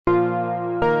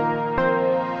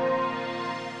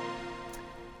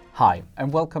Hi,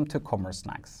 and welcome to Commerce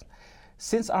Snacks.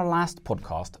 Since our last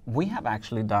podcast, we have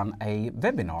actually done a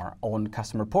webinar on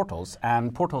customer portals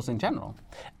and portals in general.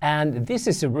 And this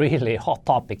is a really hot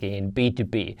topic in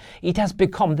B2B. It has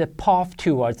become the path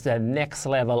towards the next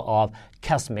level of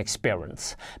customer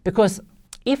experience. Because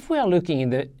if we are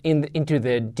looking into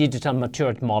the digital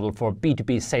maturity model for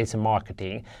B2B sales and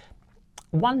marketing,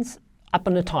 once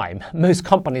upon a time, most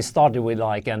companies started with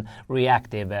like a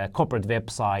reactive corporate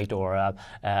website or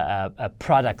a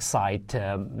product site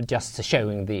just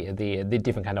showing the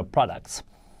different kind of products.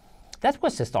 That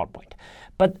was the start point.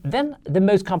 But then the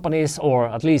most companies, or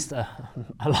at least a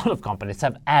lot of companies,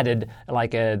 have added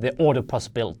like the order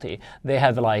possibility. They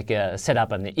have set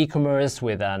up an e-commerce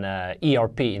with an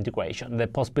ERP integration. The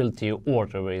possibility to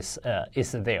order is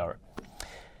there.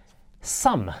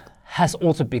 Some has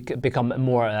also become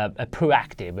more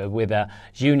proactive with a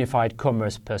unified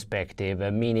commerce perspective,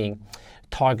 meaning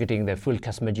targeting the full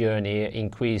customer journey,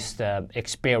 increased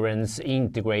experience,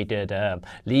 integrated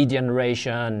lead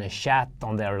generation, chat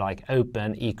on their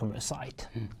open e-commerce site.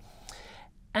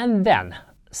 And then,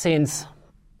 since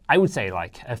I would say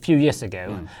a few years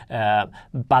ago,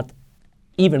 but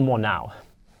even more now,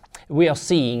 we are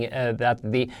seeing that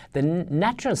the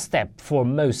natural step for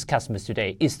most customers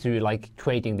today is to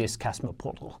creating this customer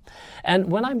portal. And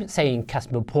when I'm saying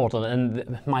customer portal,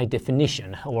 and my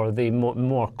definition, or the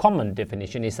more common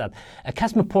definition, is that a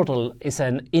customer portal is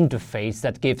an interface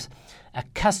that gives a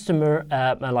customer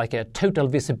a total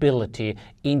visibility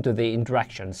into the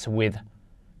interactions with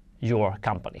your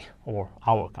company or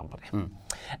our company.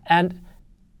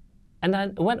 And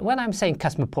then when I'm saying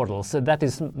customer portals, that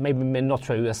is maybe not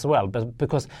true as well, but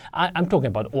because I'm talking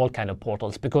about all kind of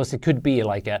portals, because it could be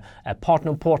like a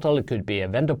partner portal, it could be a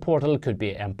vendor portal, it could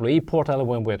be an employee portal.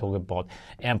 When we're talking about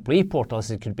employee portals,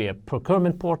 it could be a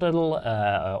procurement portal,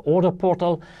 order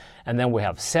portal, and then we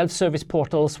have self-service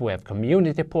portals, we have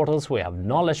community portals, we have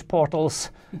knowledge portals,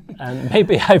 and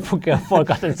maybe I've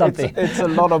forgotten something. It's a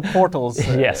lot of portals,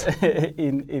 yes,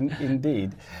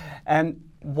 indeed. And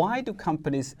why do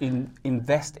companies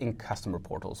invest in customer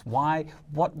portals? Why?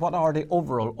 What are the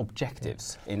overall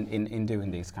objectives in doing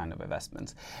these kind of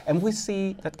investments? And we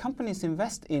see that companies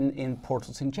invest in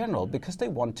portals in general because they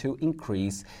want to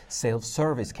increase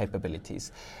self-service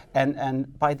capabilities,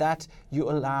 and by that you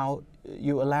allow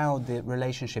the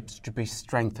relationships to be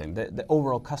strengthened. The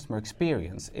overall customer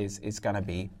experience is going to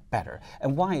be better.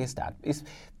 And why is that? It's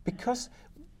because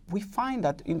we find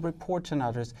that in reports and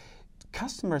others,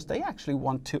 customers, they actually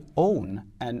want to own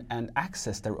and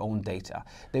access their own data.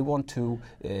 They want to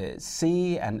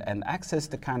see and access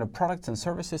the kind of products and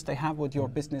services they have with your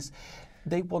business.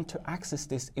 They want to access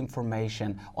this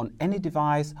information on any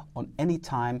device, on any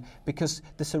time, because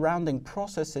the surrounding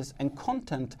processes and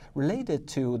content related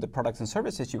to the products and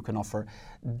services you can offer,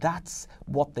 that's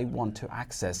what they want to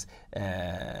access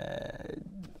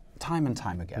time and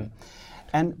time again.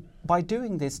 And by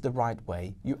doing this the right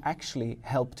way, you actually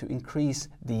help to increase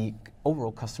the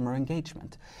overall customer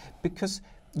engagement, because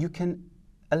you can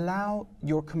allow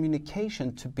your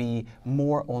communication to be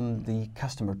more on the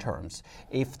customer terms.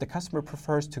 If the customer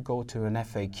prefers to go to an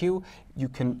FAQ, you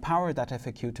can power that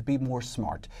FAQ to be more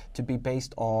smart, to be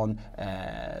based on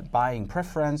buying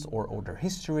preference or order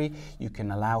history. You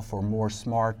can allow for more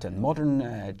smart and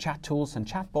modern chat tools and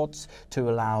chatbots to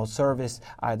allow service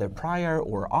either prior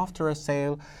or after a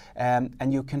sale.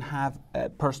 And you can have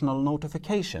personal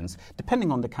notifications. Depending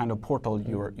on the kind of portal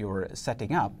you're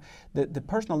setting up, the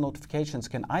personal notifications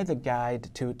can either guide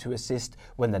to assist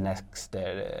when the next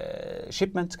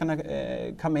shipment's going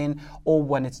to come in, or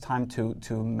when it's time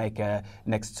to make a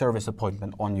next service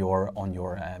appointment on your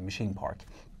machine park.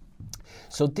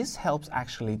 So this helps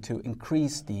actually to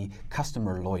increase the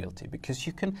customer loyalty, because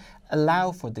you can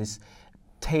allow for this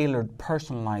tailored,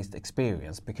 personalized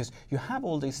experience, because you have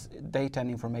all this data and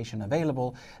information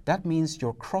available. That means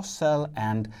your cross-sell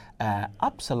and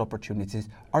upsell opportunities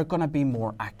are going to be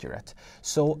more accurate.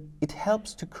 So it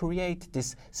helps to create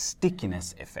this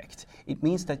stickiness effect. It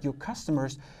means that your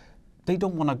customers, they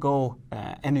don't want to go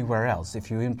anywhere else if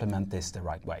you implement this the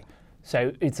right way.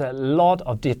 So it's a lot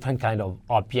of different kind of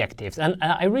objectives. And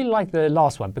I really like the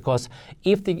last one, because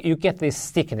if you get this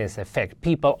stickiness effect,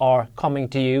 people are coming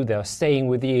to you, they're staying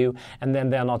with you, and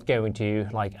then they're not going to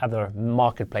other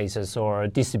marketplaces or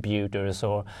distributors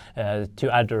or to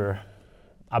other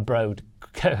abroad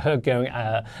going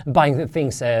buying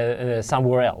things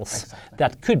somewhere else. Exactly.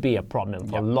 That could be a problem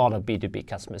for a lot of B2B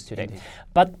customers today. Indeed.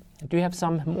 But do you have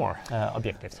some more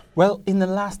objectives? Well, in the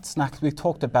last snack, we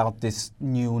talked about this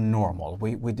new normal.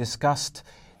 We discussed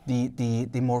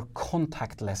the more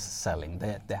contactless selling,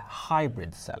 the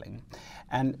hybrid selling.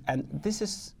 And this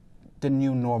is the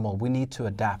new normal. We need to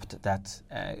adapt that.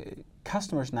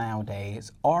 Customers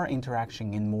nowadays are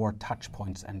interacting in more touch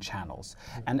points and channels,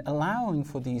 and allowing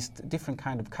for these different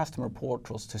kind of customer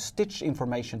portals to stitch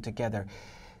information together.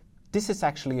 This is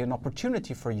actually an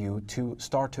opportunity for you to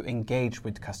start to engage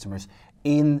with customers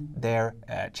in their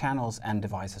channels and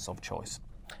devices of choice.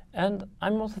 And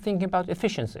I'm also thinking about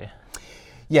efficiency.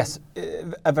 Yes,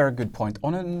 a very good point.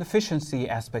 On an efficiency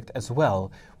aspect as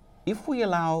well, if we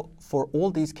allow for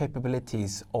all these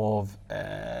capabilities of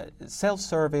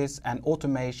self-service and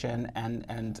automation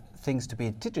and things to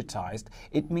be digitized,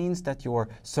 it means that your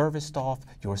service staff,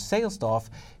 your sales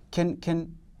staff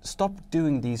can stop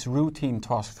doing these routine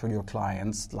tasks for your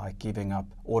clients, like giving up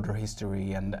order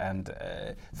history and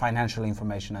financial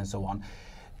information and so on.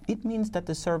 It means that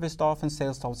the service staff and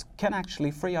sales staff can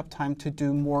actually free up time to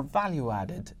do more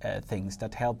value-added things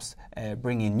that helps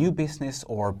bring in new business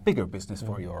or bigger business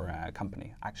for your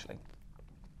company, actually.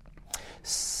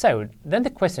 So then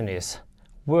the question is,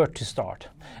 where to start?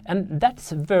 And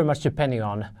that's very much depending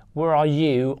on where are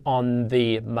you on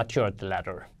the maturity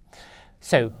ladder.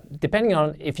 So depending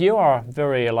on if you are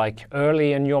very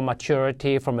early in your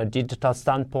maturity from a digital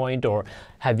standpoint, or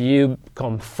have you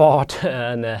come far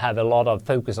and have a lot of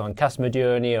focus on customer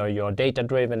journey, or you're data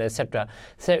driven, etc.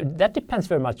 So that depends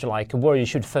very much where you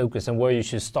should focus and where you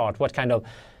should start, what kind of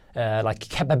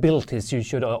capabilities you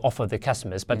should offer the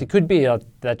customers. But it could be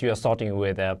that you're starting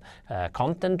with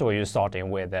content, or you're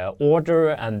starting with order,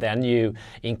 and then you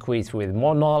increase with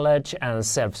more knowledge and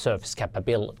self-service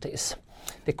capabilities.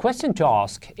 The question to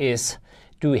ask is,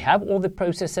 do we have all the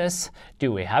processes?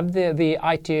 Do we have the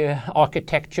IT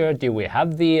architecture? Do we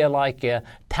have the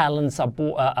talents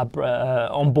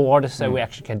on board so we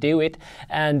actually can do it?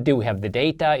 And do we have the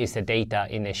data? Is the data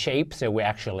in a shape so we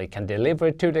actually can deliver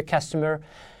it to the customer?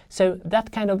 So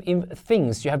that kind of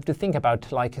things you have to think about,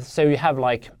 so you have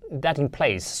that in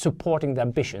place, supporting the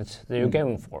ambitions that you're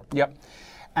going for. Yep,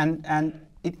 and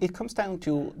it comes down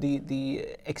to the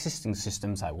existing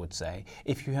systems, I would say.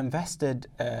 If you invested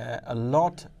a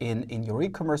lot in your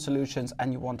e-commerce solutions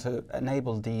and you want to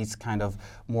enable these kind of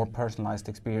more personalized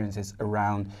experiences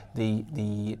around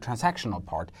the transactional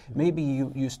part, maybe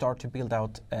you start to build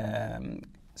out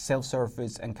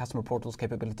self-service and customer portals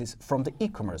capabilities from the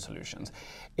e-commerce solutions.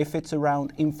 If it's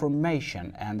around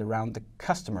information and around the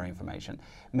customer information,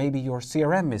 maybe your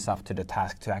CRM is up to the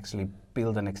task to actually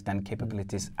build and extend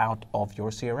capabilities out of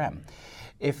your CRM.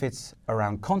 If it's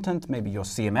around content, maybe your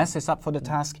CMS is up for the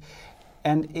task.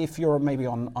 And if you're maybe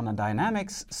on a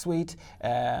Dynamics suite,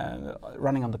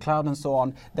 running on the cloud and so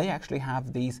on, they actually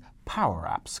have these Power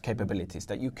Apps capabilities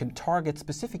that you can target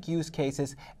specific use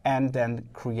cases and then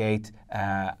create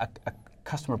a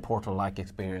customer portal-like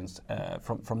experience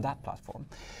from that platform.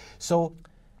 So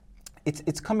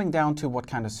it's coming down to what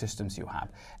kind of systems you have.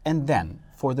 And then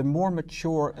for the more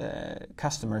mature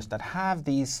customers that have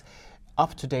these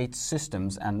up-to-date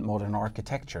systems and modern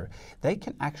architecture, they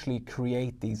can actually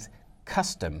create these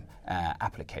custom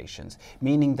applications,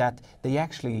 meaning that they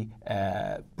actually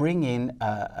bring in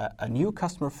a new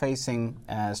customer-facing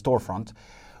storefront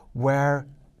where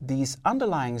these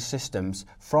underlying systems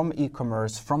from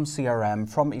e-commerce, from CRM,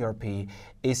 from ERP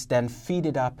is then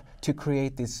feeded up to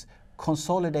create this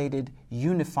consolidated,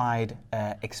 unified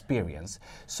experience.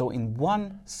 So in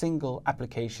one single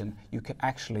application, you can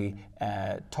actually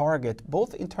target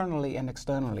both internally and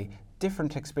externally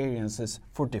different experiences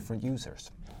for different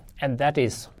users. And that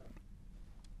is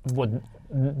what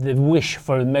the wish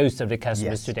for most of the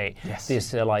customers today. Yes.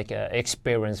 This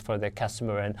experience for the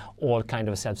customer and all kind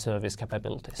of self-service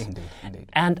capabilities. Indeed.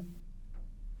 And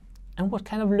what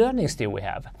kind of learnings do we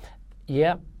have?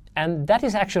 Yeah, and that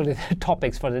is actually the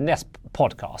topics for the next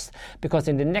podcast. Because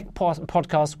in the next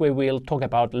podcast we will talk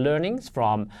about learnings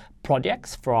from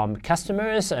projects, from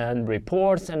customers and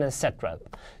reports and etc.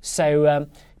 So.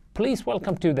 Please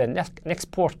welcome to the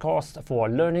next podcast for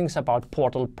learnings about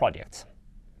portal projects.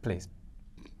 Please.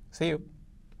 See you.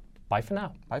 Bye for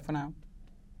now. Bye for now.